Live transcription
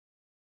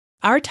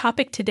Our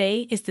topic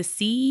today is the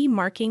CE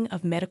marking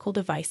of medical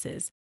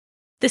devices.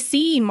 The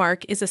CE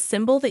mark is a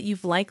symbol that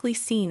you've likely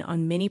seen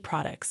on many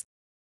products.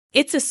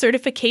 It's a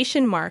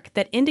certification mark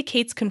that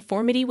indicates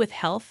conformity with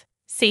health,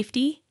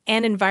 safety,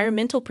 and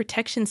environmental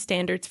protection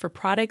standards for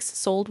products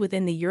sold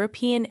within the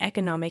European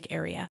Economic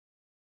Area.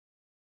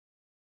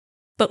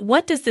 But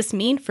what does this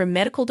mean for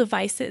medical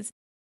devices?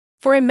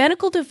 For a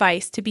medical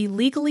device to be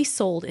legally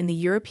sold in the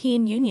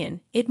European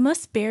Union, it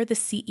must bear the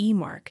CE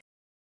mark.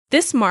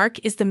 This mark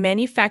is the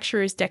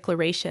manufacturer's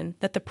declaration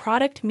that the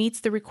product meets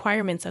the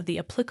requirements of the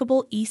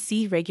applicable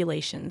EC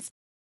regulations.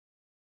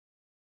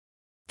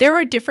 There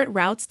are different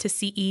routes to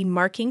CE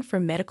marking for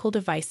medical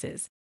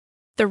devices.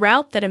 The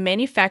route that a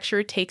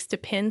manufacturer takes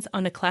depends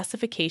on the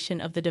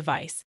classification of the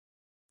device.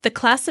 The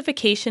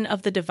classification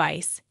of the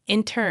device,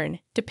 in turn,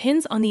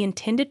 depends on the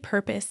intended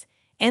purpose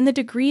and the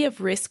degree of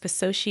risk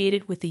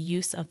associated with the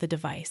use of the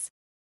device.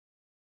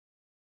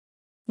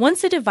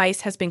 Once a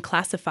device has been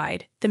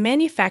classified, the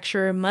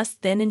manufacturer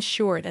must then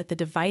ensure that the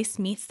device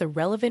meets the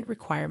relevant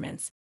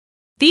requirements.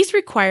 These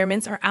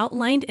requirements are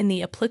outlined in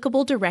the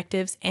applicable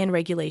directives and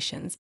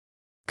regulations.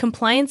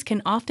 Compliance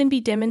can often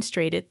be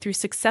demonstrated through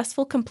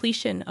successful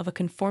completion of a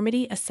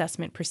conformity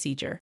assessment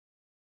procedure.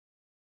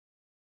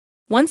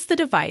 Once the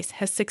device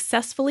has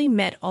successfully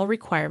met all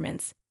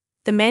requirements,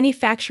 the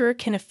manufacturer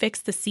can affix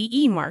the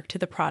CE mark to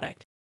the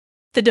product.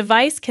 The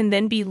device can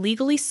then be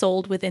legally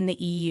sold within the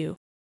EU.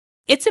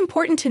 It's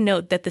important to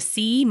note that the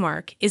CE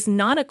mark is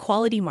not a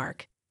quality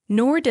mark,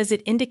 nor does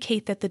it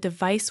indicate that the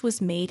device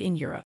was made in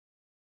Europe.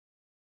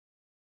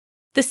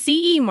 The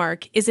CE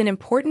mark is an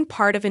important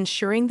part of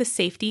ensuring the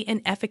safety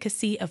and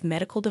efficacy of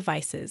medical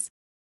devices.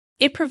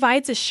 It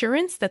provides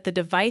assurance that the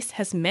device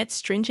has met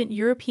stringent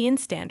European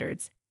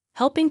standards,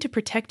 helping to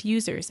protect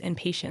users and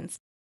patients.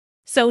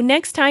 So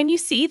next time you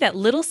see that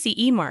little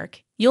CE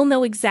mark, you'll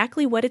know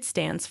exactly what it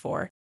stands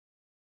for.